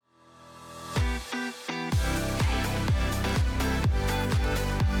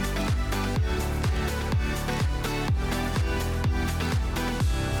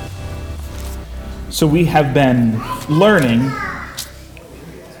So we have been learning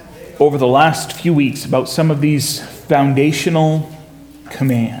over the last few weeks about some of these foundational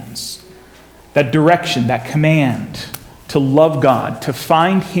commands. That direction, that command to love God, to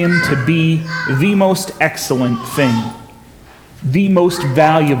find Him to be the most excellent thing, the most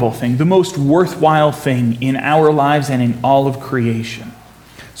valuable thing, the most worthwhile thing in our lives and in all of creation.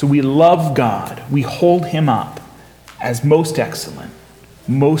 So we love God. We hold Him up as most excellent,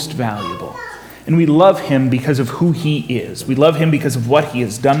 most valuable. And we love Him because of who He is. We love Him because of what He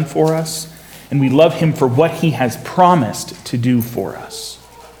has done for us. And we love Him for what He has promised to do for us.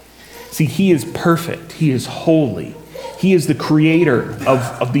 See, He is perfect. He is holy. He is the creator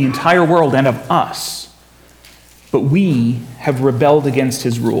of the entire world and of us. But we have rebelled against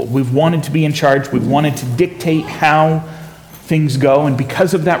His rule. We've wanted to be in charge. We've wanted to dictate how things go. And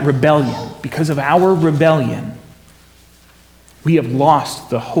because of that rebellion, because of our rebellion, we have lost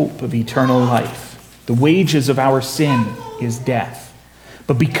the hope of eternal life. The wages of our sin is death.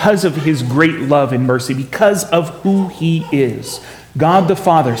 But because of His great love and mercy, because of who He is, God the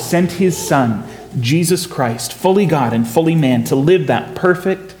Father sent His Son, Jesus Christ, fully God and fully man, to live that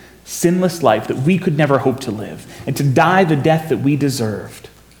perfect, sinless life that we could never hope to live, and to die the death that we deserved,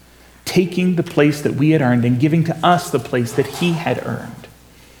 taking the place that we had earned and giving to us the place that He had earned.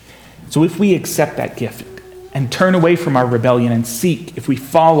 So if we accept that gift and turn away from our rebellion and seek, if we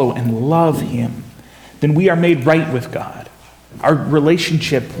follow and love Him, then we are made right with God. Our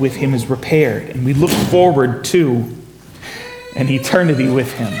relationship with Him is repaired, and we look forward to an eternity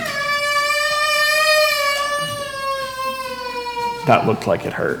with Him. That looked like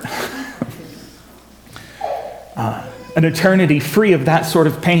it hurt. An eternity free of that sort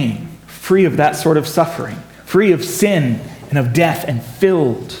of pain, free of that sort of suffering, free of sin and of death, and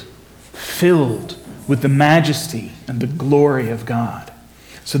filled with the majesty and the glory of God.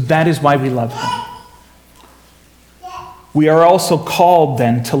 So that is why we love Him. We are also called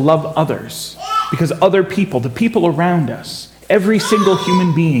then to love others, because other people, the people around us, every single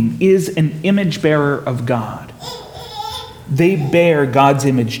human being is an image bearer of God. They bear God's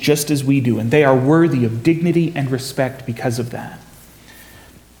image just as we do, and they are worthy of dignity and respect because of that.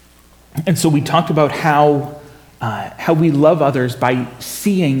 And so we talked about how we love others by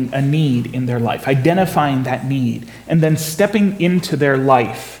seeing a need in their life, identifying that need, and then stepping into their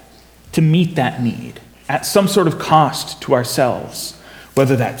life to meet that need at some sort of cost to ourselves,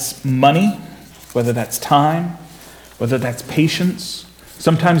 whether that's money, whether that's time, whether that's patience.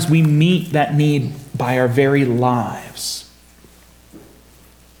 Sometimes we meet that need by our very lives.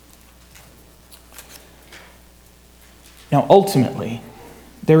 Now, ultimately,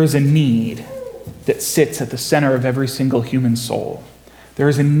 there is a need that sits at the center of every single human soul. There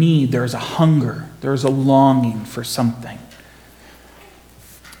is a need, there is a hunger, there is a longing for something.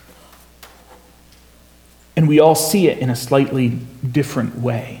 And we all see it in a slightly different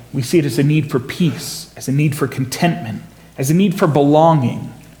way. We see it as a need for peace, as a need for contentment, as a need for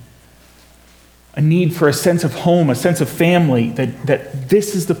belonging, a need for a sense of home, a sense of family, that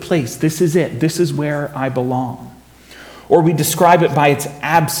this is the place, this is it, this is where I belong. Or we describe it by its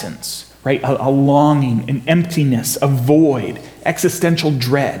absence, right? A longing, an emptiness, a void, existential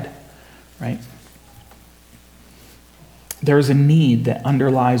dread, right? There is a need that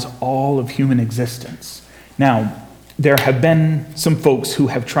underlies all of human existence. Now, there have been some folks who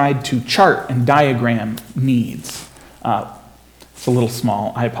have tried to chart and diagram needs. It's a little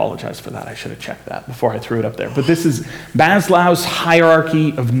small. I apologize for that. I should have checked that before I threw it up there. But this is Maslow's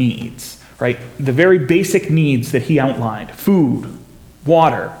hierarchy of needs. Right? The very basic needs that he outlined: food,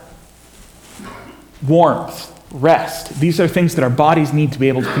 water, warmth, rest. These are things that our bodies need to be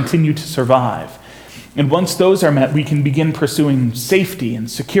able to continue to survive. And once those are met, we can begin pursuing safety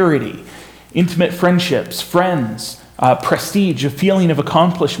and security, intimate friendships, friends, prestige, a feeling of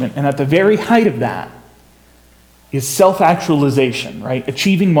accomplishment. And at the very height of that is self-actualization, right?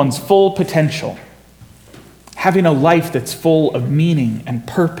 Achieving one's full potential, having a life that's full of meaning and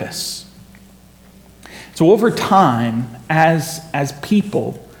purpose. So over time, as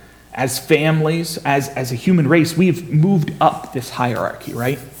people, as families, as a human race, we've moved up this hierarchy,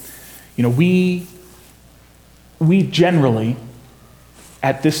 right? You know, we generally,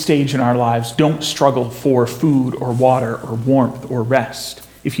 at this stage in our lives, don't struggle for food or water or warmth or rest.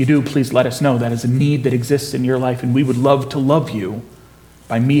 If you do, please let us know. That is a need that exists in your life, and we would love to love you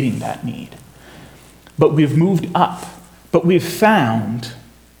by meeting that need. But we've moved up. But we've found,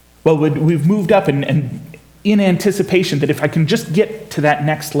 we've moved up and in anticipation that if I can just get to that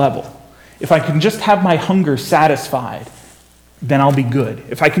next level, if I can just have my hunger satisfied, then I'll be good.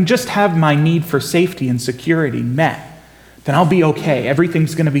 If I can just have my need for safety and security met, then I'll be okay.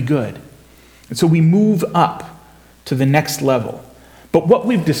 Everything's going to be good. And so we move up to the next level. But what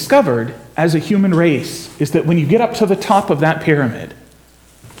we've discovered as a human race is that when you get up to the top of that pyramid,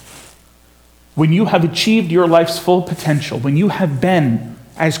 when you have achieved your life's full potential, when you have been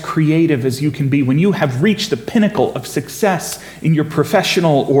as creative as you can be, when you have reached the pinnacle of success in your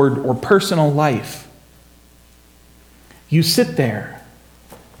professional or personal life, you sit there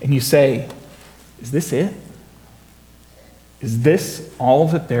and you say, is this it? Is this all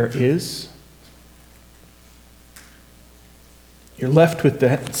that there is? You're left with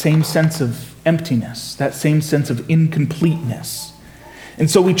that same sense of emptiness, that same sense of incompleteness. And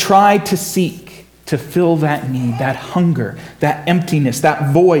so we try to seek to fill that need, that hunger, that emptiness,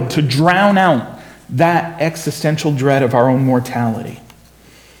 that void, to drown out that existential dread of our own mortality.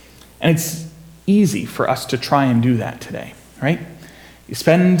 And it's easy for us to try and do that today, right? You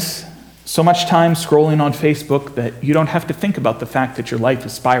spend so much time scrolling on Facebook that you don't have to think about the fact that your life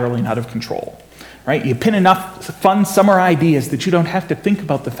is spiraling out of control. Right? You pin enough fun summer ideas that you don't have to think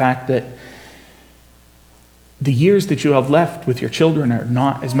about the fact that the years that you have left with your children are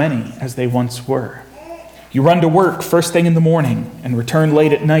not as many as they once were. You run to work first thing in the morning and return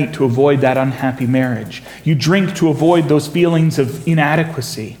late at night to avoid that unhappy marriage. You drink to avoid those feelings of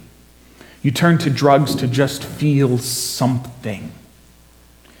inadequacy. You turn to drugs to just feel something.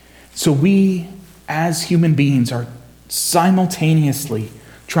 So we, as human beings, are simultaneously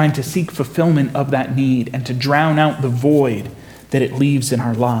trying to seek fulfillment of that need and to drown out the void that it leaves in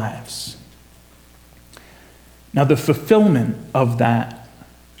our lives. Now, the fulfillment of that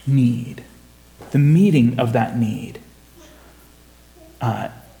need, the meeting of that need,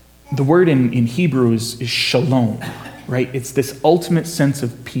 the word in Hebrew is shalom, right? It's this ultimate sense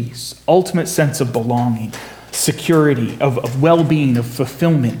of peace, ultimate sense of belonging, security, of well-being, of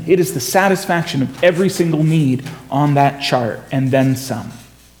fulfillment. It is the satisfaction of every single need on that chart and then some.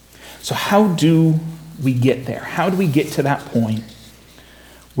 So how do we get there? How do we get to that point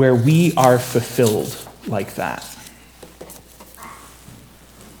where we are fulfilled like that?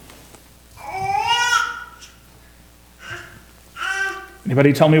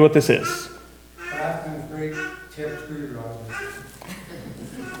 Anybody tell me what this is?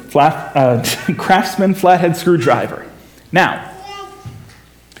 Craftsman flathead screwdriver. Now,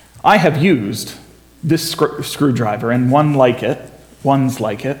 I have used this screwdriver and ones like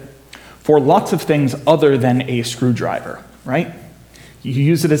it, for lots of things other than a screwdriver, right? You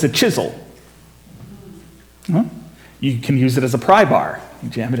use it as a chisel. You can use it as a pry bar. You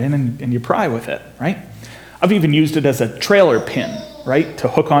jam it in and you pry with it, right? I've even used it as a trailer pin, right? To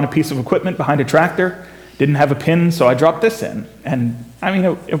hook on a piece of equipment behind a tractor. Didn't have a pin, so I dropped this in. And I mean,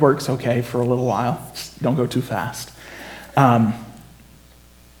 it works okay for a little while. Just don't go too fast.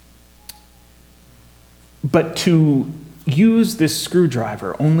 But to use this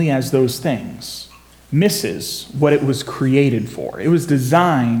screwdriver only as those things misses what it was created for. It was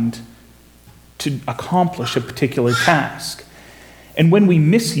designed to accomplish a particular task. And when we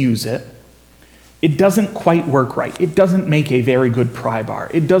misuse it, it doesn't quite work right. It doesn't make a very good pry bar.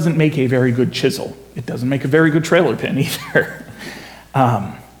 It doesn't make a very good chisel. It doesn't make a very good trailer pin either.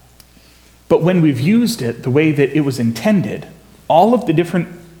 But when we've used it the way that it was intended, all of the different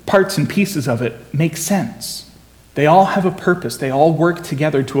parts and pieces of it make sense. They all have a purpose. They all work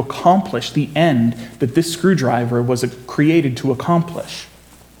together to accomplish the end that this screwdriver was created to accomplish.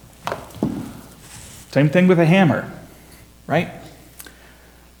 Same thing with a hammer, right?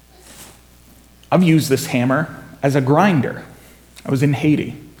 I've used this hammer as a grinder. I was in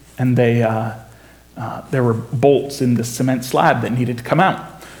Haiti, and there were bolts in the cement slab that needed to come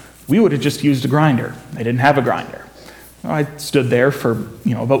out. We would have just used a grinder. They didn't have a grinder. I stood there for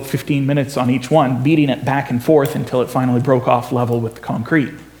about 15 minutes on each one, beating it back and forth until it finally broke off level with the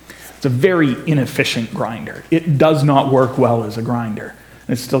concrete. It's a very inefficient grinder. It does not work well as a grinder.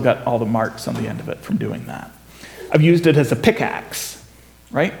 And it's still got all the marks on the end of it from doing that. I've used it as a pickaxe,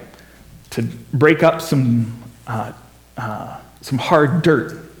 right? To break up some hard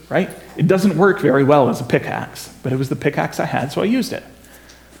dirt, right? It doesn't work very well as a pickaxe, but it was the pickaxe I had, so I used it.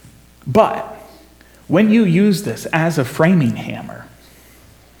 But when you use this as a framing hammer,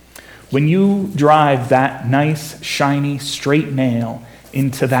 when you drive that nice, shiny, straight nail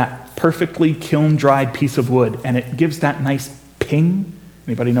into that perfectly kiln-dried piece of wood, and it gives that nice ping,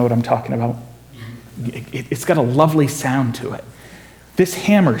 anybody know what I'm talking about? It's got a lovely sound to it. This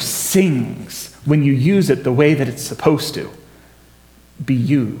hammer sings when you use it the way that it's supposed to be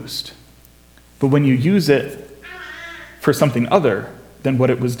used. But when you use it for something other than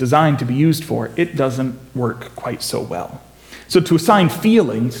what it was designed to be used for, it doesn't work quite so well. So to assign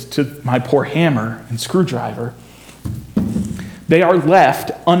feelings to my poor hammer and screwdriver They are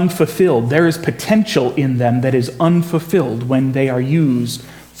left unfulfilled. There is potential in them that is unfulfilled when they are used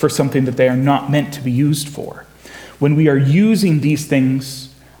for something that they are not meant to be used for. When we are using these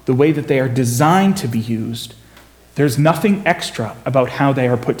things the way that they are designed to be used, there's nothing extra about how they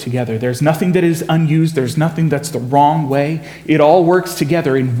are put together. There's nothing that is unused. There's nothing that's the wrong way. It all works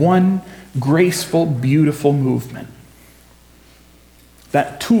together in one graceful, beautiful movement.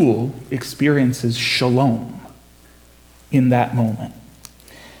 That tool experiences shalom in that moment.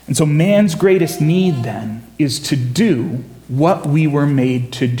 And so man's greatest need then is to do what we were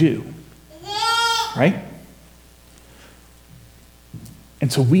made to do. Right? And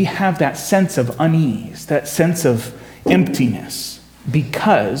so we have that sense of unease, that sense of emptiness,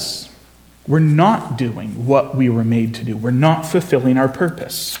 because we're not doing what we were made to do. We're not fulfilling our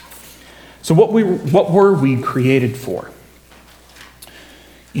purpose. So what were we created for?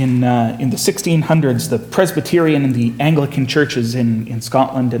 In the 1600s, the Presbyterian and the Anglican churches in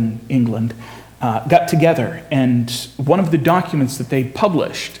Scotland and England got together, and one of the documents that they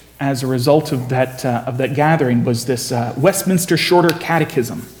published as a result of that gathering was this Westminster Shorter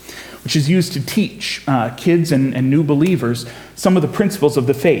Catechism, which is used to teach kids and new believers some of the principles of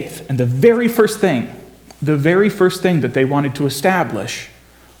the faith. And the very first thing that they wanted to establish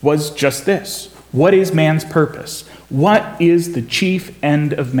was just this. What is man's purpose? What is the chief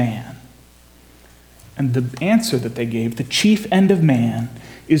end of man? And the answer that they gave, the chief end of man,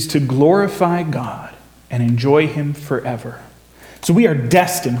 is to glorify God and enjoy him forever. So we are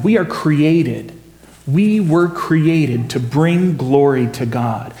destined, we are created. We were created to bring glory to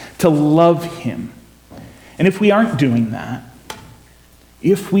God, to love him. And if we aren't doing that,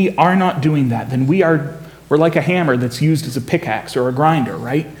 then we're like a hammer that's used as a pickaxe or a grinder,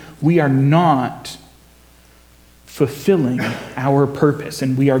 right? We are not fulfilling our purpose,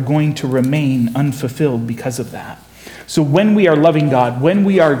 and we are going to remain unfulfilled because of that. So when we are loving God, when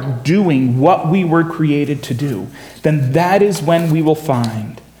we are doing what we were created to do, then that is when we will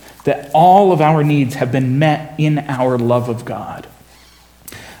find that all of our needs have been met in our love of God.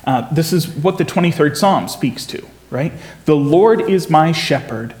 This is what the 23rd Psalm speaks to, right? The Lord is my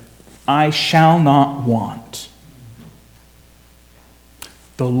shepherd, I shall not want.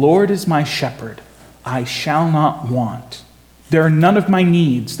 The Lord is my shepherd, I shall not want. There are none of my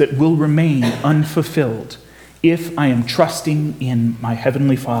needs that will remain unfulfilled if I am trusting in my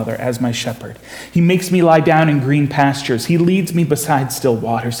heavenly Father as my shepherd. He makes me lie down in green pastures. He leads me beside still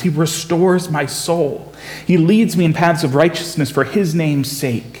waters. He restores my soul. He leads me in paths of righteousness for his name's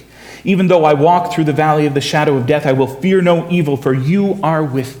sake. Even though I walk through the valley of the shadow of death, I will fear no evil, for you are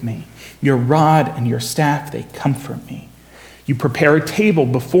with me. Your rod and your staff, they comfort me. You prepare a table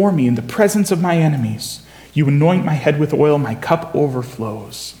before me in the presence of my enemies. You anoint my head with oil, my cup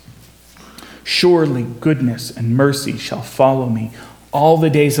overflows. Surely goodness and mercy shall follow me all the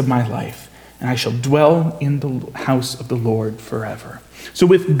days of my life, and I shall dwell in the house of the Lord forever. So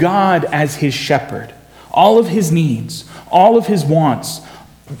with God as his shepherd, all of his needs, all of his wants,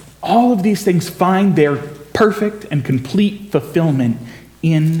 all of these things find their perfect and complete fulfillment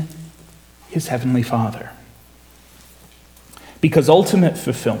in his heavenly Father. Because ultimate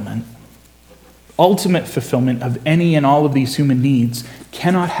fulfillment of any and all of these human needs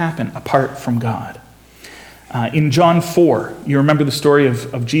cannot happen apart from God. In John 4, you remember the story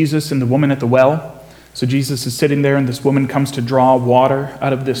of Jesus and the woman at the well? So Jesus is sitting there and this woman comes to draw water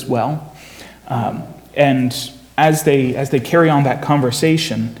out of this well. And as they carry on that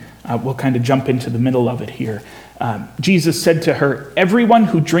conversation, we'll kind of jump into the middle of it here. Jesus said to her, "Everyone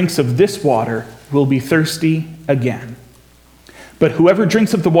who drinks of this water will be thirsty again. But whoever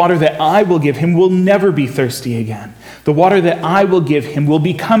drinks of the water that I will give him will never be thirsty again. The water that I will give him will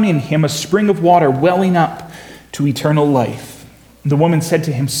become in him a spring of water welling up to eternal life." The woman said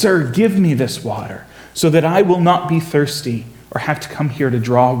to him, "Sir, give me this water so that I will not be thirsty or have to come here to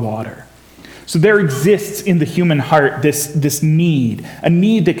draw water." So there exists in the human heart this need, a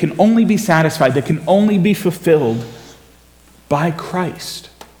need that can only be satisfied, that can only be fulfilled by Christ.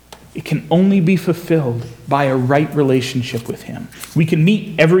 It can only be fulfilled by a right relationship with him. We can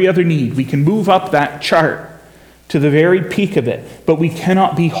meet every other need. We can move up that chart to the very peak of it, but we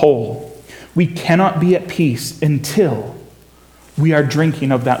cannot be whole. We cannot be at peace until we are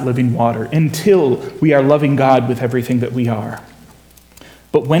drinking of that living water, until we are loving God with everything that we are.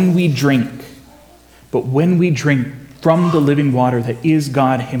 But when we drink from the living water that is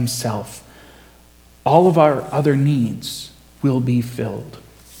God himself, all of our other needs will be filled.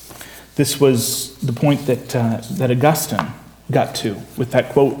 This was the point that Augustine got to with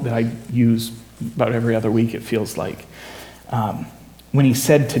that quote that I use about every other week, it feels like. When he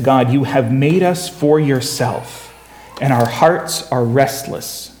said to God, "You have made us for yourself, and our hearts are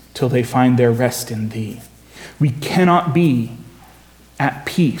restless till they find their rest in thee. We cannot be at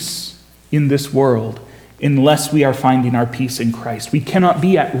peace in this world unless we are finding our peace in Christ. We cannot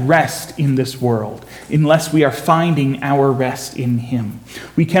be at rest in this world unless we are finding our rest in him.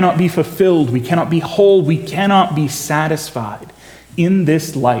 We cannot be fulfilled, we cannot be whole, we cannot be satisfied in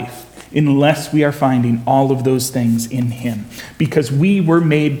this life unless we are finding all of those things in him. Because we were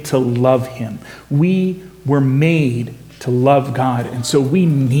made to love him. We were made to love God, and so we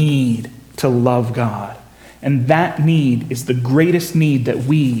need to love God. And that need is the greatest need that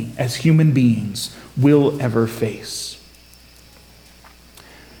we as human beings will ever face.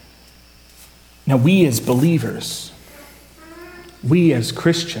 Now, we as believers, we as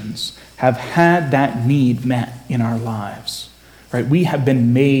Christians, have had that need met in our lives, right? We have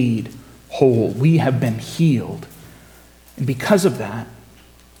been made whole. We have been healed. And because of that,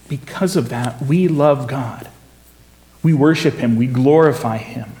 we love God. We worship him. We glorify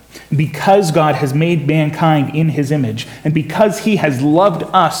him. And because God has made mankind in his image, and because he has loved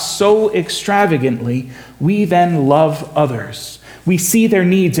us so extravagantly, we then love others. We see their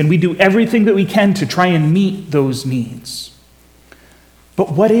needs and we do everything that we can to try and meet those needs.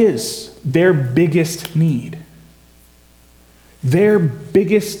 But what is their biggest need? Their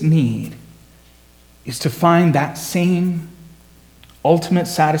biggest need is to find that same ultimate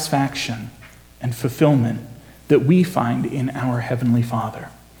satisfaction and fulfillment that we find in our Heavenly Father.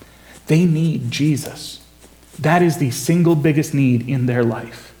 They need Jesus. That is the single biggest need in their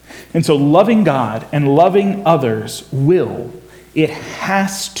life. And so loving God and loving others it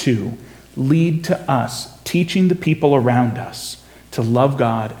has to lead to us teaching the people around us to love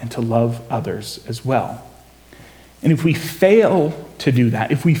God and to love others as well. And if we fail to do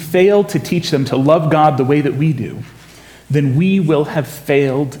that, if we fail to teach them to love God the way that we do, then we will have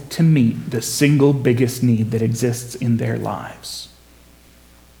failed to meet the single biggest need that exists in their lives.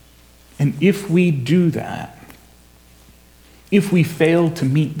 And if we do that, if we fail to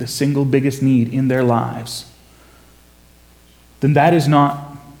meet the single biggest need in their lives, then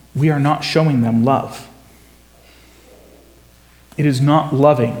we are not showing them love. It is not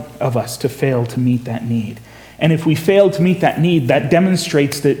loving of us to fail to meet that need. And if we fail to meet that need, that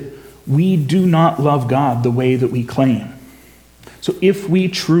demonstrates that we do not love God the way that we claim. So if we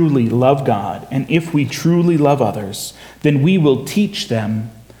truly love God and if we truly love others, then we will teach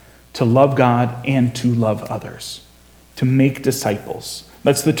them to love God and to love others, to make disciples.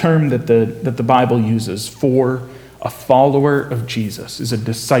 That's the term that the Bible uses for a follower of Jesus, is a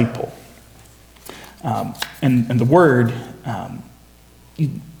disciple. And the word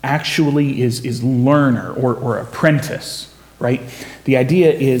actually is learner or apprentice, right? The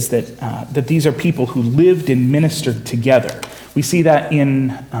idea is that these are people who lived and ministered together. We see that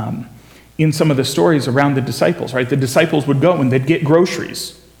in some of the stories around the disciples, right? The disciples would go and they'd get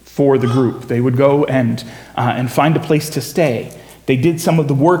groceries for the group. They would go and find a place to stay. They did some of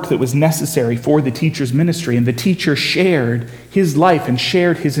the work that was necessary for the teacher's ministry, and the teacher shared his life and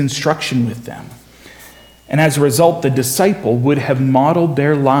shared his instruction with them. And as a result, the disciple would have modeled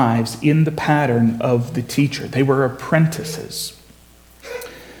their lives in the pattern of the teacher. They were apprentices.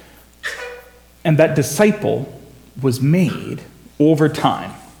 And that disciple was made over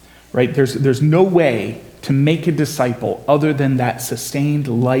time, right? There's no way to make a disciple other than that sustained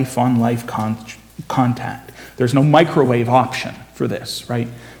life-on-life contact. There's no microwave option for this, right?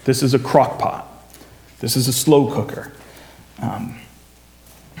 This is a crock pot. This is a slow cooker.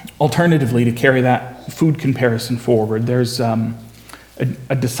 Alternatively, to carry that food comparison forward, there's a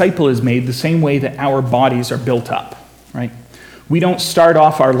disciple is made the same way that our bodies are built up, right? We don't start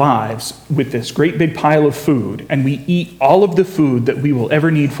off our lives with this great big pile of food and we eat all of the food that we will ever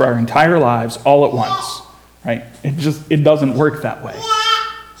need for our entire lives all at once, right? It doesn't work that way.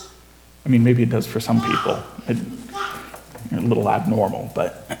 I mean, maybe it does for some people. You're a little abnormal,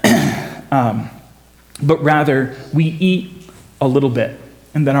 but rather we eat a little bit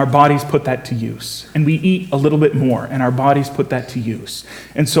and then our bodies put that to use. And we eat a little bit more and our bodies put that to use.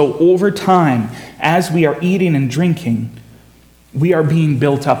 And so over time, as we are eating and drinking, we are being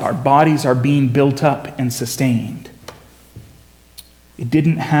built up. Our bodies are being built up and sustained. It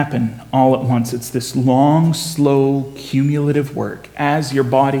didn't happen all at once. It's this long, slow, cumulative work as your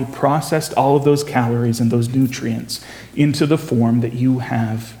body processed all of those calories and those nutrients into the form that you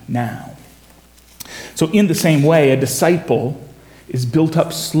have now. So in the same way, a disciple is built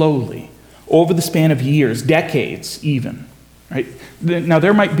up slowly over the span of years, decades even, right? Now,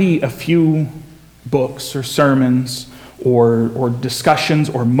 there might be a few books or sermons or discussions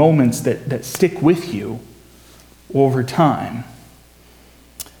or moments that stick with you over time.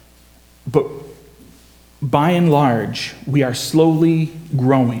 But by and large, we are slowly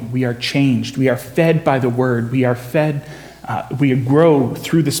growing. We are changed. We are fed by the word. We are fed, we grow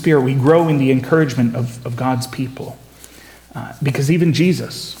through the Spirit. We grow in the encouragement of God's people. Because even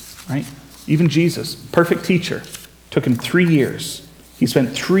Jesus, right? Even Jesus, perfect teacher, took him 3 years. He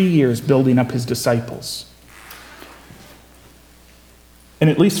spent 3 years building up his disciples. And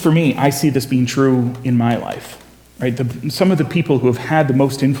at least for me, I see this being true in my life. Right? Some of the people who have had the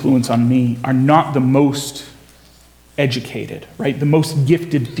most influence on me are not the most educated, right? The most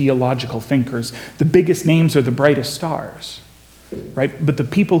gifted theological thinkers. The biggest names are the brightest stars, right? But the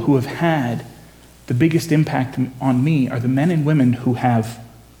people who have had the biggest impact on me are the men and women who have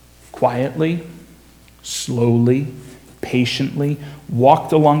quietly, slowly, patiently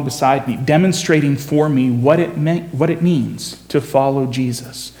walked along beside me, demonstrating for me what it means to follow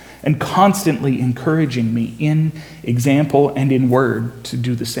Jesus, and constantly encouraging me in example and in word to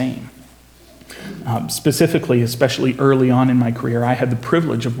do the same. Specifically, especially early on in my career, I had the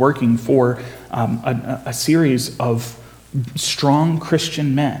privilege of working for a series of strong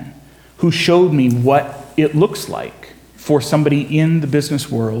Christian men who showed me what it looks like for somebody in the business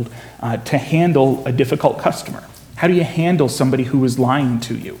world to handle a difficult customer. How do you handle somebody who is lying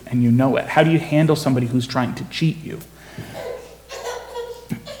to you and you know it? How do you handle somebody who's trying to cheat you?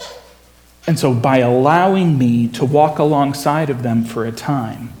 And so by allowing me to walk alongside of them for a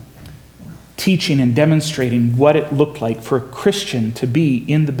time, teaching and demonstrating what it looked like for a Christian to be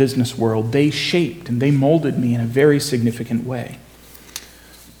in the business world, they shaped and they molded me in a very significant way.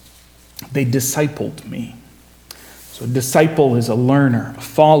 They discipled me. So a disciple is a learner, a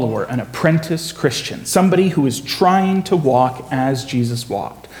follower, an apprentice Christian, somebody who is trying to walk as Jesus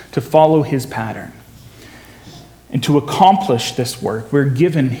walked, to follow his pattern. And to accomplish this work, we're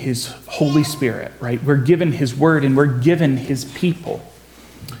given his Holy Spirit, right? We're given his word and we're given his people.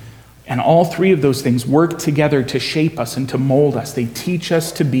 And all three of those things work together to shape us and to mold us. They teach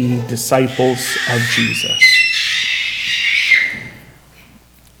us to be disciples of Jesus.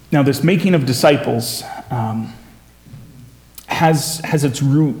 Now, this making of disciples has its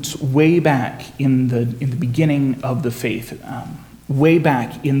roots way back in the beginning of the faith, way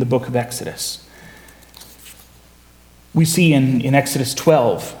back in the book of Exodus. We see in Exodus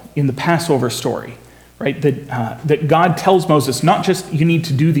 12, in the Passover story, right, that God tells Moses, not just you need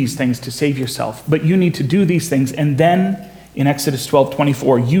to do these things to save yourself, but you need to do these things. And then in Exodus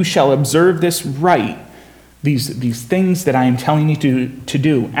 12:24, you shall observe this rite, these things that I am telling you to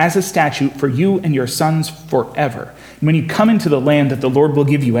do as a statute for you and your sons forever. And when you come into the land that the Lord will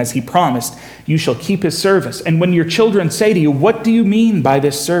give you, as he promised, you shall keep his service. And when your children say to you, what do you mean by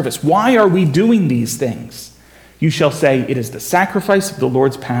this service? Why are we doing these things? You shall say, it is the sacrifice of the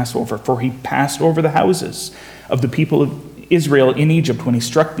Lord's Passover, for he passed over the houses of the people of Israel in Egypt when he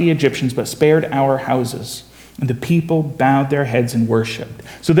struck the Egyptians, but spared our houses. And the people bowed their heads and worshipped.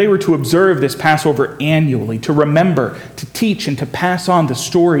 So they were to observe this Passover annually, to remember, to teach, and to pass on the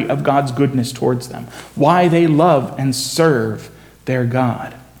story of God's goodness towards them, why they love and serve their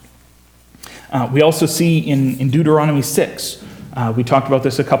God. We also see in Deuteronomy 6, we talked about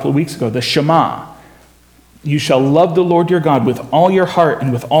this a couple of weeks ago, the Shema. You shall love the Lord your God with all your heart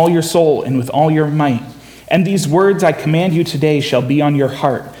and with all your soul and with all your might. And these words I command you today shall be on your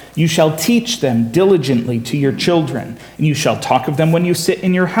heart. You shall teach them diligently to your children, and you shall talk of them when you sit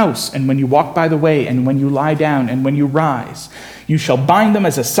in your house, and when you walk by the way, and when you lie down, and when you rise. You shall bind them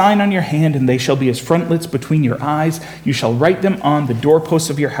as a sign on your hand, and they shall be as frontlets between your eyes. You shall write them on the doorposts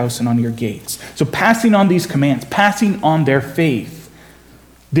of your house and on your gates. So passing on these commands, passing on their faith,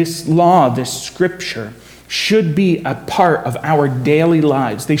 this law, this scripture, should be a part of our daily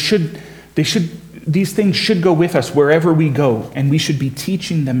lives. These things should go with us wherever we go, and we should be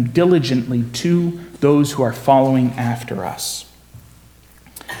teaching them diligently to those who are following after us.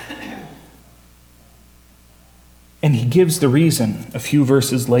 And he gives the reason a few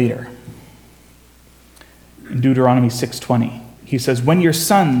verses later. In Deuteronomy 6:20, he says, when your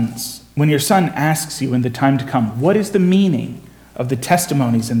son asks you in the time to come, what is the meaning of the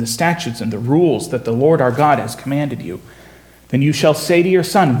testimonies and the statutes and the rules that the Lord our God has commanded you, then you shall say to your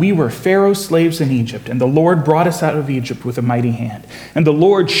son, we were Pharaoh's slaves in Egypt, and the Lord brought us out of Egypt with a mighty hand. And the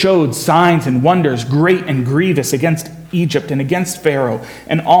Lord showed signs and wonders great and grievous against Egypt and against Pharaoh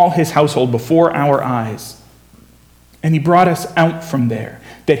and all his household before our eyes. And he brought us out from there,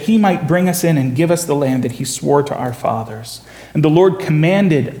 that he might bring us in and give us the land that he swore to our fathers. And the Lord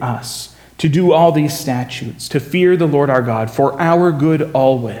commanded us to do all these statutes, to fear the Lord our God for our good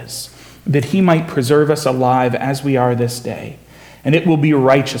always, that he might preserve us alive as we are this day. And it will be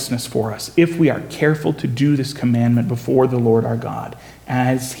righteousness for us if we are careful to do this commandment before the Lord our God,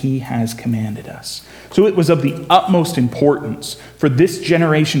 as he has commanded us. So it was of the utmost importance for this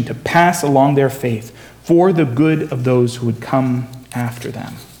generation to pass along their faith for the good of those who would come after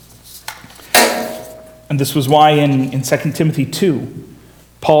them. And this was why in 2 Timothy 2,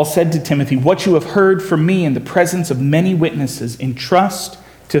 Paul said to Timothy, "What you have heard from me in the presence of many witnesses, entrust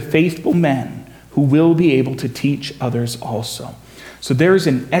to faithful men who will be able to teach others also." So there is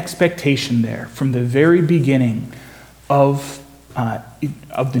an expectation there from the very beginning of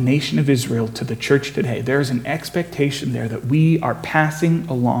the nation of Israel to the church today. There is an expectation there that we are passing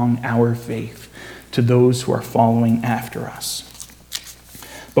along our faith to those who are following after us.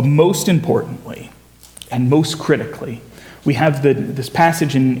 But most importantly, and most critically, we have this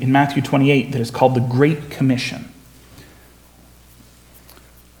passage in Matthew 28 that is called the Great Commission.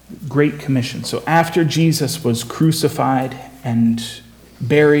 Great Commission. So after Jesus was crucified and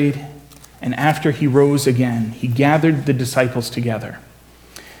buried, and after he rose again, he gathered the disciples together.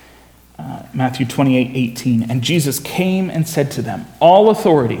 Matthew 28:18. "And Jesus came and said to them, 'All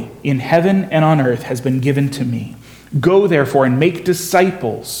authority in heaven and on earth has been given to me. Go therefore and make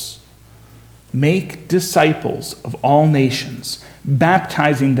disciples of all nations,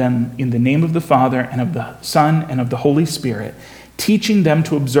 baptizing them in the name of the Father and of the Son and of the Holy Spirit, teaching them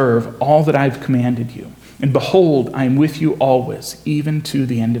to observe all that I've commanded you. And behold, I am with you always, even to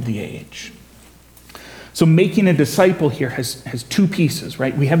the end of the age.'" So making a disciple here has two pieces,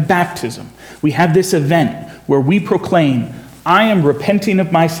 right? We have baptism. We have this event where we proclaim, I am repenting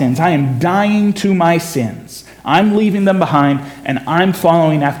of my sins. I am dying to my sins. I'm leaving them behind, and I'm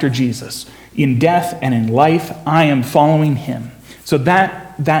following after Jesus. In death and in life, I am following him. So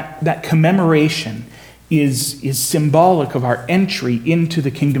that commemoration is symbolic of our entry into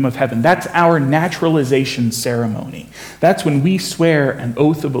the kingdom of heaven. That's our naturalization ceremony. That's when we swear an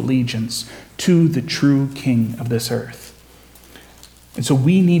oath of allegiance to the true king of this earth. And so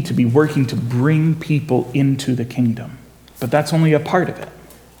we need to be working to bring people into the kingdom. But that's only a part of it,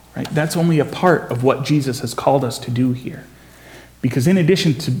 right? That's only a part of what Jesus has called us to do here. Because in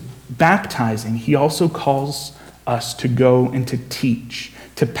addition to baptizing, he also calls us to go and to teach,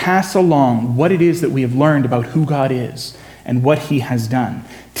 to pass along what it is that we have learned about who God is and what he has done.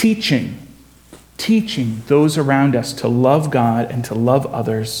 Teaching those around us to love God and to love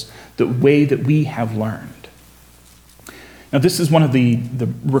others the way that we have learned. Now, this is one of the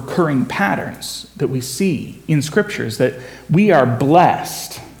recurring patterns that we see in scriptures, that we are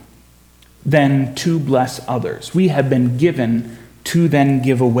blessed then to bless others. We have been given to then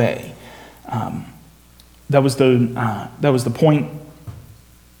give away. That was the point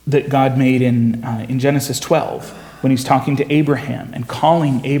that God made in Genesis 12 when he's talking to Abraham and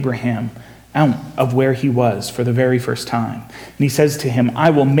calling Abraham out of where he was for the very first time. And he says to him, "I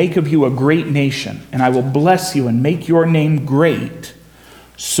will make of you a great nation, and I will bless you and make your name great,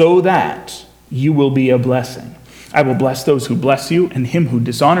 so that you will be a blessing. I will bless those who bless you, and him who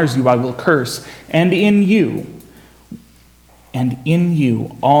dishonors you I will curse, and in you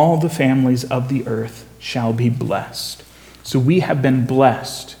all the families of the earth shall be blessed." So we have been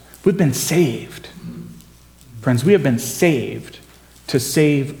blessed. We've been saved. Friends, we have been saved to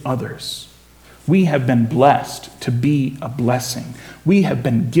save others. We have been blessed to be a blessing. We have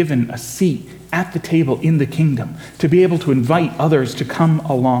been given a seat at the table in the kingdom to be able to invite others to come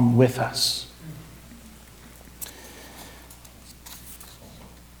along with us.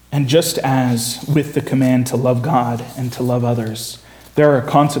 And just as with the command to love God and to love others, there are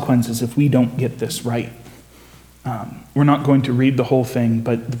consequences if we don't get this right. We're not going to read the whole thing,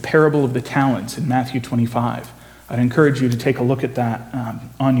 but the parable of the talents in Matthew 25, I'd encourage you to take a look at that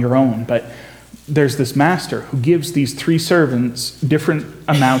on your own. But there's this master who gives these three servants different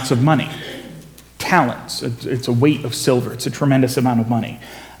amounts of money. Talents. It's a weight of silver. It's a tremendous amount of money.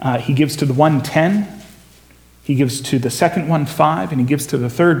 He gives to the one 10, he gives to the second one 5, and he gives to the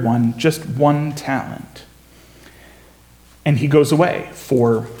third one just 1 talent. And he goes away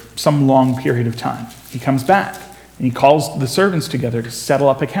for some long period of time. He comes back and he calls the servants together to settle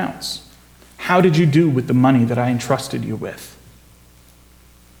up accounts. How did you do with the money that I entrusted you with?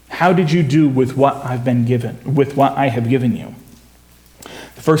 How did you do with what I've been given, with what I have given you?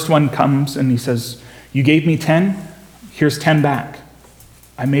 The first one comes and he says, "You gave me 10, here's 10 back.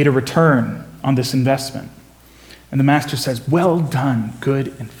 I made a return on this investment." And the master says, "Well done,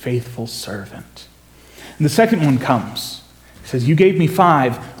 good and faithful servant." And the second one comes. He says, "You gave me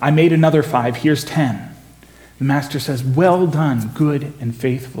 5, I made another 5, here's 10. The master says, "Well done, good and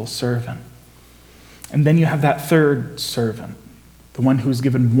faithful servant." And then you have that third servant, the one who's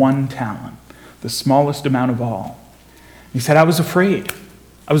given 1 talent, the smallest amount of all. He said, I was afraid.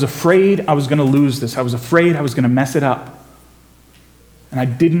 I was afraid I was going to lose this. I was afraid I was going to mess it up. And I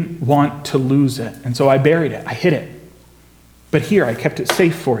didn't want to lose it. And so I buried it. I hid it. But here, I kept it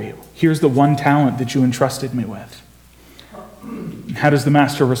safe for you. Here's the one talent that you entrusted me with. And how does the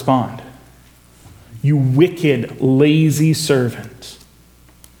master respond? You wicked, lazy servant.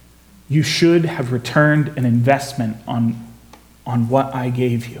 You should have returned an investment on what I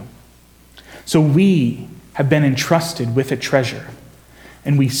gave you. So we have been entrusted with a treasure,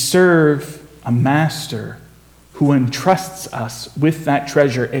 and we serve a master who entrusts us with that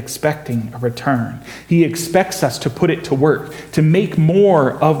treasure expecting a return. He expects us to put it to work, to make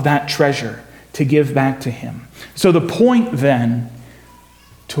more of that treasure, to give back to him. So the point then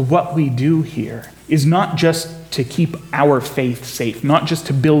to what we do here is not just to keep our faith safe, not just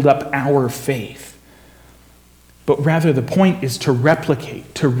to build up our faith, but rather the point is to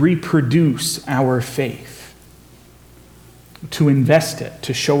replicate, to reproduce our faith, to invest it,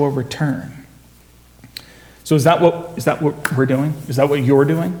 to show a return. So is that what we're doing? Is that what you're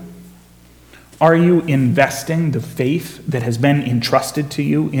doing? Are you investing the faith that has been entrusted to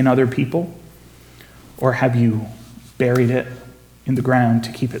you in other people? Or have you buried it in the ground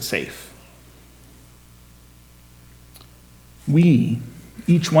to keep it safe? We,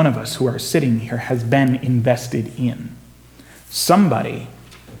 each one of us who are sitting here, has been invested in. Somebody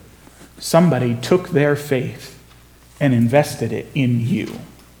took their faith and invested it in you.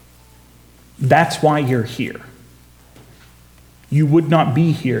 That's why you're here. You would not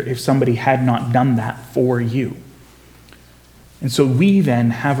be here if somebody had not done that for you. And so we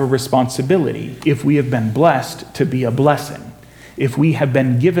then have a responsibility, if we have been blessed, to be a blessing. If we have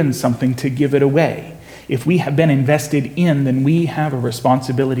been given something, to give it away. If we have been invested in, then we have a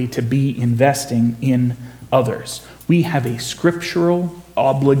responsibility to be investing in others. We have a scriptural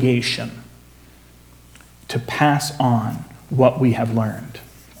obligation to pass on what we have learned.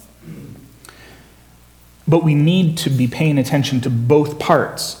 But we need to be paying attention to both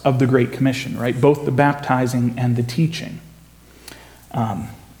parts of the Great Commission, right? Both the baptizing and the teaching.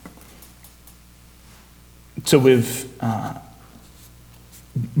 So with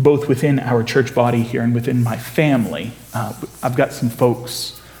both within our church body here and within my family, I've got some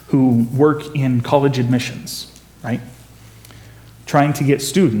folks who work in college admissions, right? Trying to get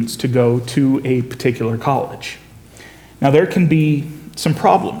students to go to a particular college. Now there can be some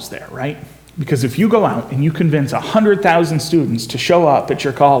problems there, right? Because if you go out and you convince 100,000 students to show up at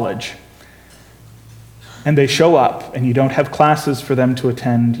your college, and they show up and you don't have classes for them to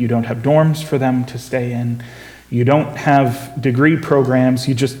attend, you don't have dorms for them to stay in, you don't have degree programs,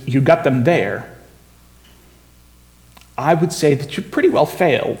 you got them there, I would say that you pretty well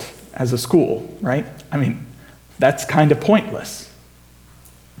failed as a school, right? I mean, that's kind of pointless.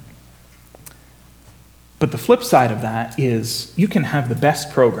 But the flip side of that is you can have the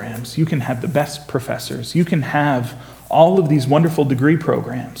best programs, you can have the best professors, you can have all of these wonderful degree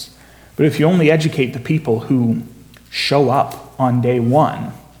programs, but if you only educate the people who show up on day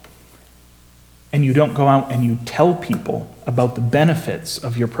one, and you don't go out and you tell people about the benefits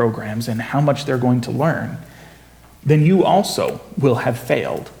of your programs and how much they're going to learn, then you also will have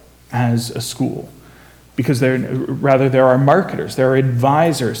failed as a school. Because there are marketers, there are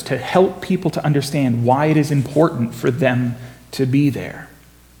advisors to help people to understand why it is important for them to be there.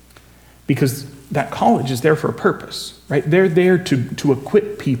 Because that college is there for a purpose, right? They're there to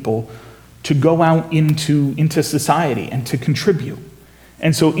equip people to go out into society and to contribute.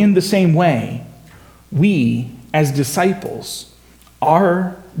 And so in the same way, we as disciples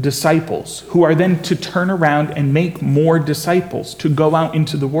are disciples who are then to turn around and make more disciples to go out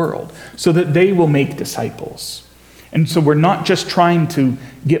into the world so that they will make disciples. And so we're not just trying to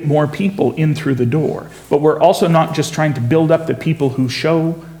get more people in through the door, but we're also not just trying to build up the people who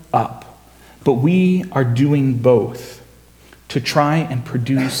show up, but we are doing both to try and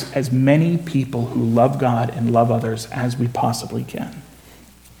produce as many people who love God and love others as we possibly can.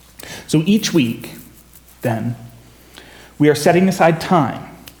 So each week, then, we are setting aside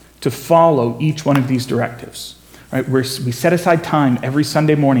time to follow each one of these directives. Right? We set aside time every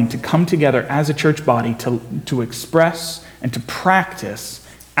Sunday morning to come together as a church body to express and to practice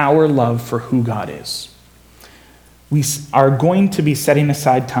our love for who God is. We are going to be setting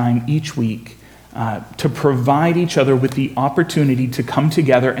aside time each week to provide each other with the opportunity to come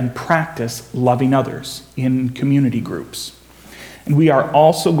together and practice loving others in community groups. And we are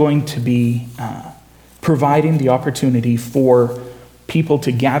also going to be providing the opportunity for people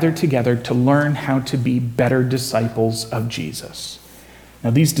to gather together to learn how to be better disciples of Jesus.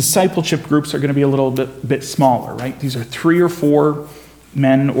 Now, these discipleship groups are going to be a little bit smaller, right? These are 3 or 4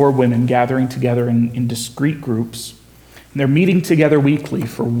 men or women gathering together in discrete groups. They're meeting together weekly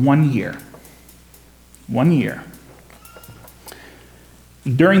for 1 year. 1 year.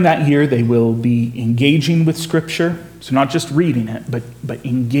 During that year, they will be engaging with Scripture, so not just reading it, but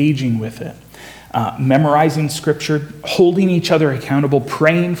engaging with it, memorizing Scripture, holding each other accountable,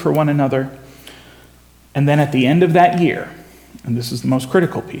 praying for one another. And then at the end of that year, and this is the most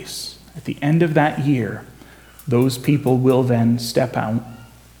critical piece, at the end of that year, those people will then step out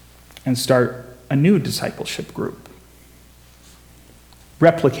and start a new discipleship group,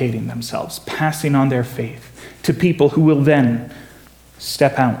 replicating themselves, passing on their faith to people who will then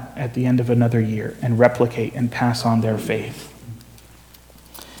step out at the end of another year and replicate and pass on their faith.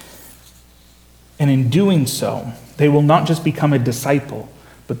 And in doing so, they will not just become a disciple,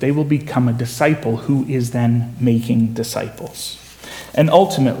 but they will become a disciple who is then making disciples. And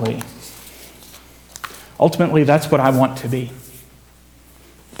ultimately, that's what I want to be.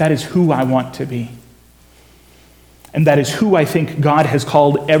 That is who I want to be. And that is who I think God has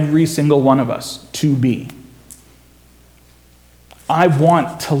called every single one of us to be. I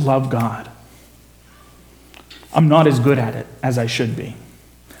want to love God. I'm not as good at it as I should be.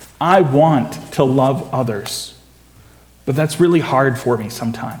 I want to love others. But that's really hard for me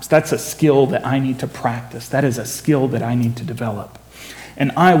sometimes. That's a skill that I need to practice. That is a skill that I need to develop.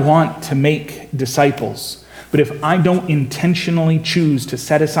 And I want to make disciples. But if I don't intentionally choose to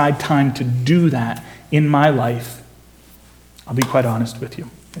set aside time to do that in my life, I'll be quite honest with you,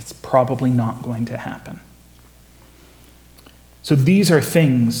 it's probably not going to happen. So these are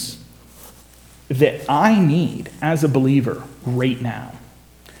things that I need as a believer right now.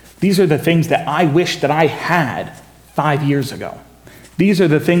 These are the things that I wish that I had 5 years ago. These are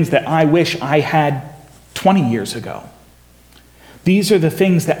the things that I wish I had 20 years ago. These are the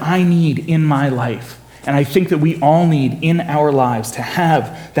things that I need in my life. And I think that we all need in our lives to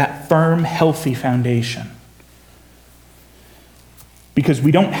have that firm, healthy foundation. Because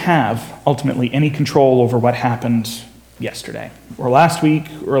we don't have, ultimately, any control over what happened yesterday, or last week,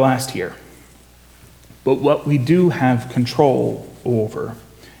 or last year. But what we do have control over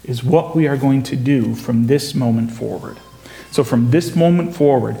is what we are going to do from this moment forward. So from this moment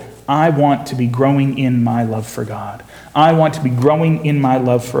forward, I want to be growing in my love for God. I want to be growing in my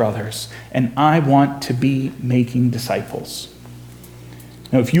love for others. And I want to be making disciples.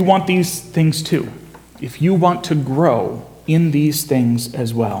 Now, if you want these things too, if you want to grow in these things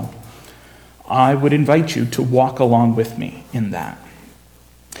as well, I would invite you to walk along with me in that.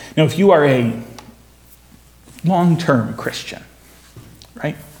 Now, if you are a long-term Christian,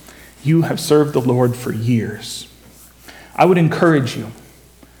 right? You have served the Lord for years. I would encourage you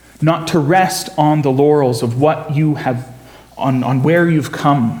not to rest on the laurels of what you have, on where you've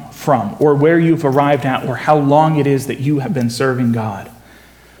come from, or where you've arrived at, or how long it is that you have been serving God.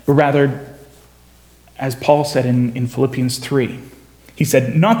 But rather, as Paul said in Philippians 3, he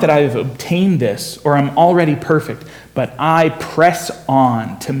said, not that I have obtained this or I'm already perfect, but I press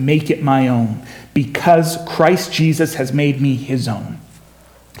on to make it my own because Christ Jesus has made me his own.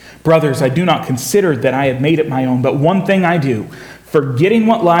 Brothers, I do not consider that I have made it my own, but one thing I do, forgetting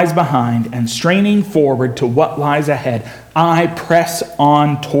what lies behind and straining forward to what lies ahead, I press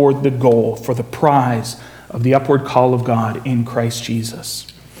on toward the goal for the prize of the upward call of God in Christ Jesus.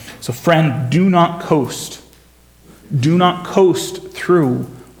 So friend, do not coast. Do not coast through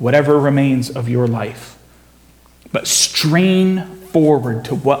whatever remains of your life, but strain forward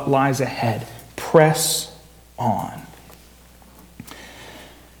to what lies ahead. Press on.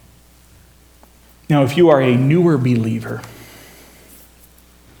 Now, if you are a newer believer,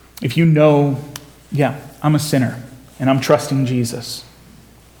 if you know, yeah, I'm a sinner and I'm trusting Jesus,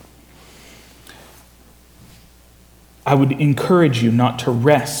 I would encourage you not to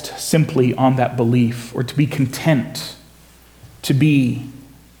rest simply on that belief or to be content to be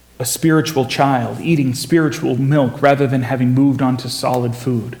a spiritual child, eating spiritual milk rather than having moved on to solid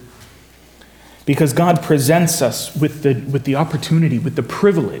food. Because God presents us with the opportunity, with the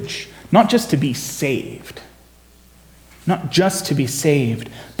privilege, not just to be saved,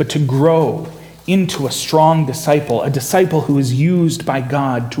 but to grow into a strong disciple, a disciple who is used by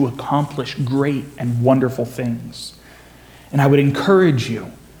God to accomplish great and wonderful things. And I would encourage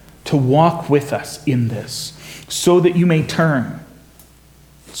you to walk with us in this so that you may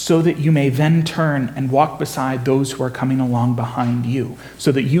then turn and walk beside those who are coming along behind you,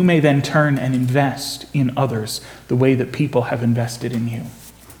 so that you may then turn and invest in others the way that people have invested in you.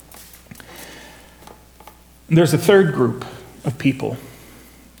 And there's a third group of people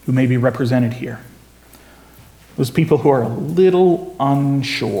who may be represented here. Those people who are a little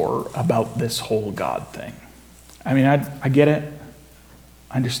unsure about this whole God thing. I mean, I get it.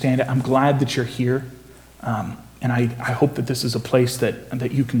 I understand it. I'm glad that you're here. And I hope that this is a place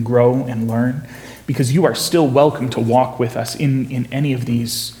that you can grow and learn, because you are still welcome to walk with us in any of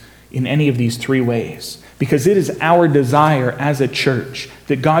these three ways. Because it is our desire as a church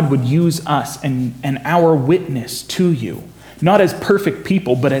that God would use us and our witness to you, not as perfect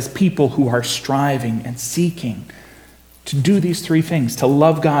people, but as people who are striving and seeking to do these three things: to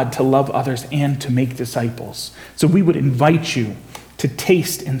love God, to love others, and to make disciples. So we would invite you to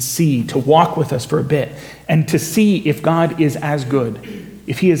taste and see, to walk with us for a bit, and to see if God is as good,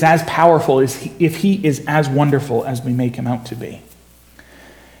 if he is as powerful, if he is as wonderful as we make him out to be.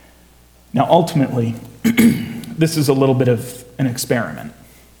 Now, ultimately, this is a little bit of an experiment.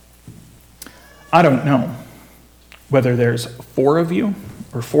 I don't know whether there's 4 of you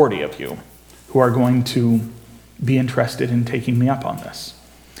or 40 of you who are going to be interested in taking me up on this.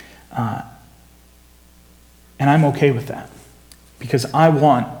 And I'm okay with that, because I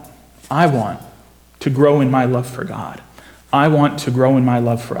want to grow in my love for God. I want to grow in my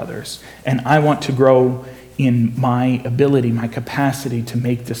love for others. And I want to grow in my ability, my capacity to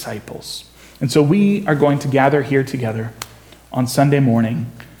make disciples. And so we are going to gather here together on Sunday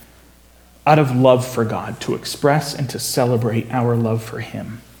morning out of love for God, to express and to celebrate our love for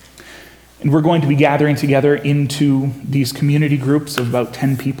him. And we're going to be gathering together into these community groups of about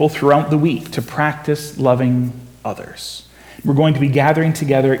 10 people throughout the week to practice loving others. We're going to be gathering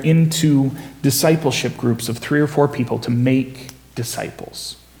together into discipleship groups of 3 or 4 people to make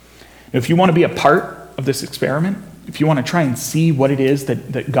disciples. Now, if you want to be a part of this experiment, if you want to try and see what it is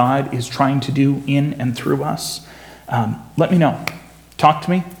that God is trying to do in and through us, let me know. Talk to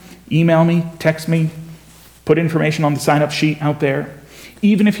me, email me, text me, put information on the sign-up sheet out there.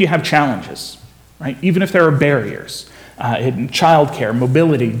 Even if you have challenges, right? Even if there are barriers, in childcare,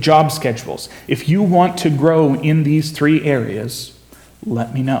 mobility, job schedules, if you want to grow in these 3 areas,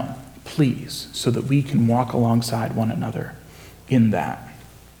 let me know, please, so that we can walk alongside one another in that.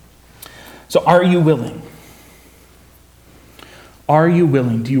 So are you willing? Are you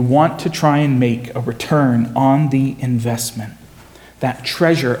willing? Do you want to try and make a return on the investment, that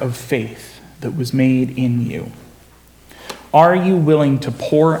treasure of faith that was made in you? Are you willing to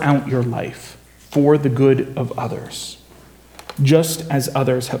pour out your life for the good of others, just as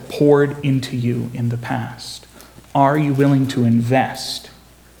others have poured into you in the past? Are you willing to invest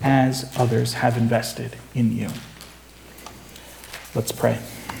as others have invested in you? Let's pray.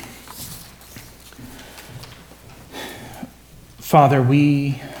 Father,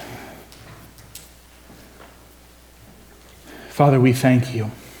 we thank you.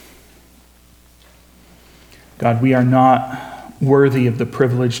 God, we are not worthy of the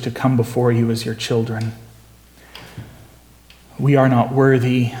privilege to come before you as your children. We are not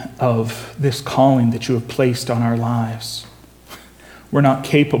worthy of this calling that you have placed on our lives. We're not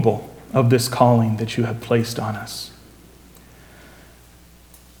capable of this calling that you have placed on us.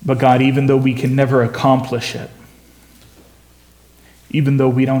 But God, even though we can never accomplish it, even though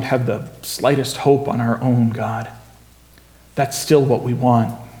we don't have the slightest hope on our own, God, that's still what we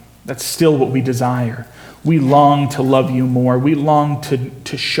want. That's still what we desire. We long to love you more. We long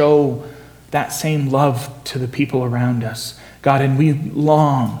to show that same love to the people around us, God, and we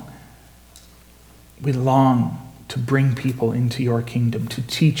long to bring people into your kingdom, to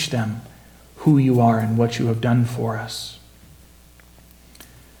teach them who you are and what you have done for us.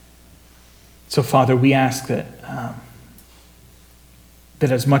 So, Father, we ask that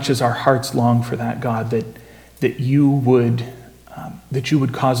as much as our hearts long for that, God, that you would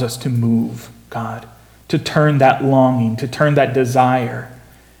cause us to move, God, to turn that longing, to turn that desire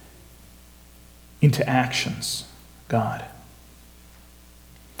into actions, God.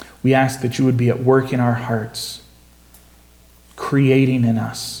 We ask that you would be at work in our hearts, creating in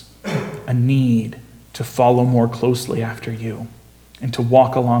us a need to follow more closely after you and to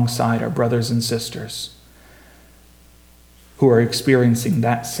walk alongside our brothers and sisters who are experiencing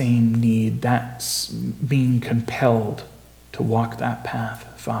that same need, that's being compelled to walk that path,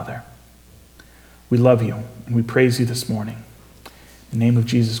 Father. We love you and we praise you this morning. In the name of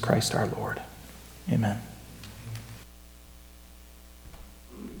Jesus Christ our Lord. Amen.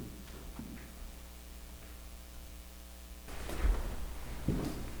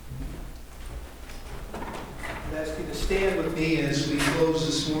 I'd ask you to stand with me as we close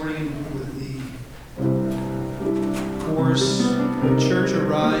this morning with the chorus, "When church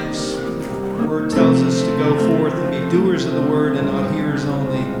arrives." The word tells us to go forth and be doers of the word and not hearers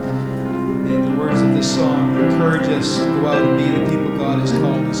only. And the words of this song encourage us to go out and be the people God has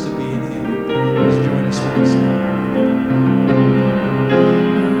called us to be in Him. Please join us for this song.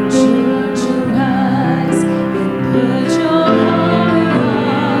 Church arise and put your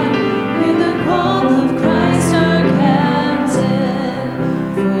heart in the call of Christ.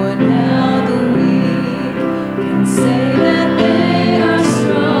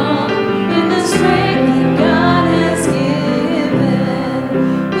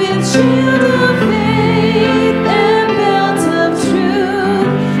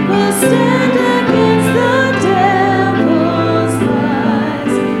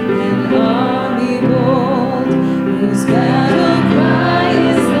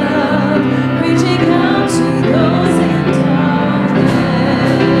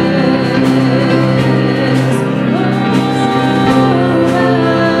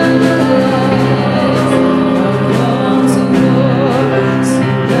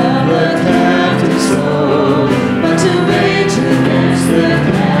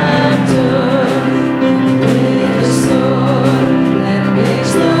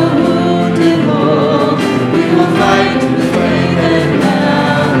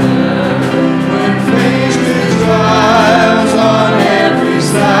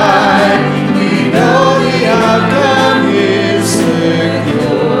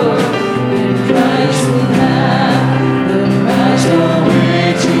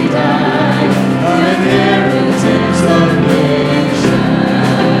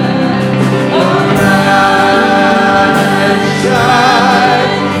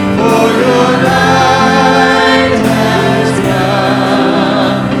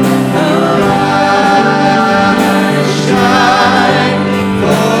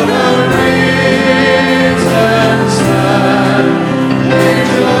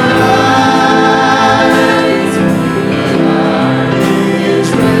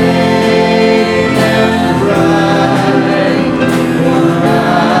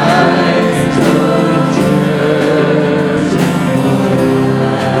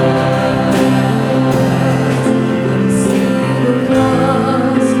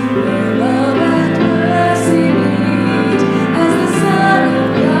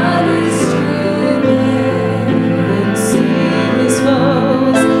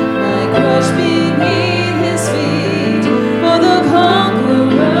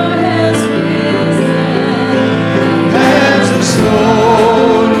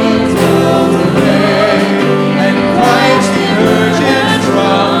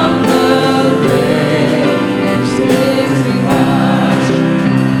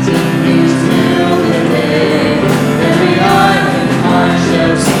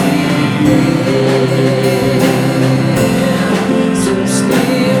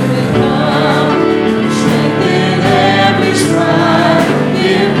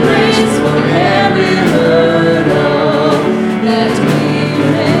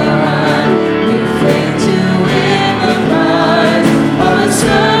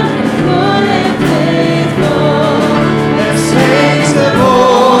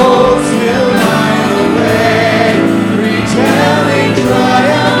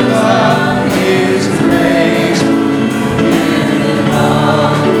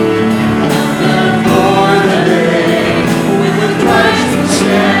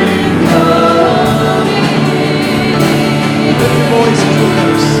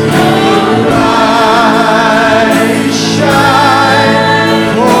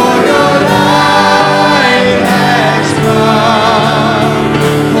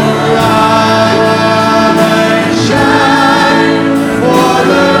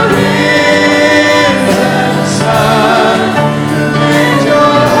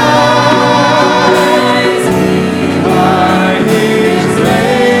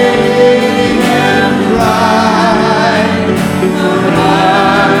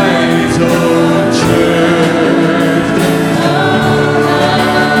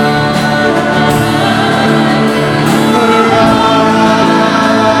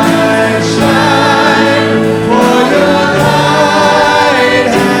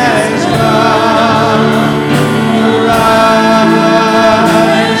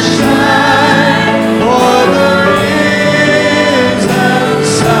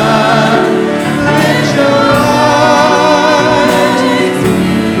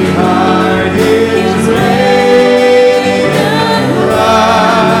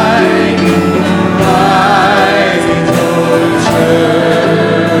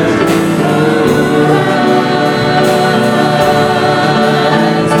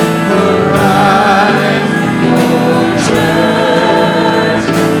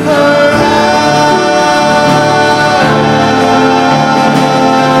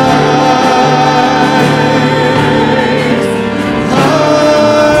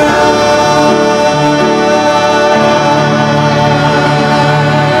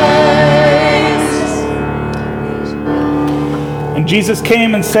 Jesus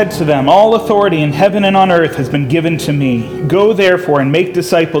came and said to them, "All authority in heaven and on earth has been given to me. Go therefore and make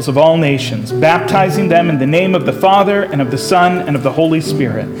disciples of all nations, baptizing them in the name of the Father and of the Son and of the Holy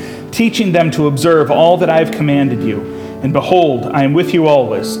Spirit, teaching them to observe all that I have commanded you. And behold, I am with you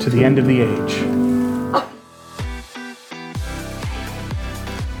always to the end of the age."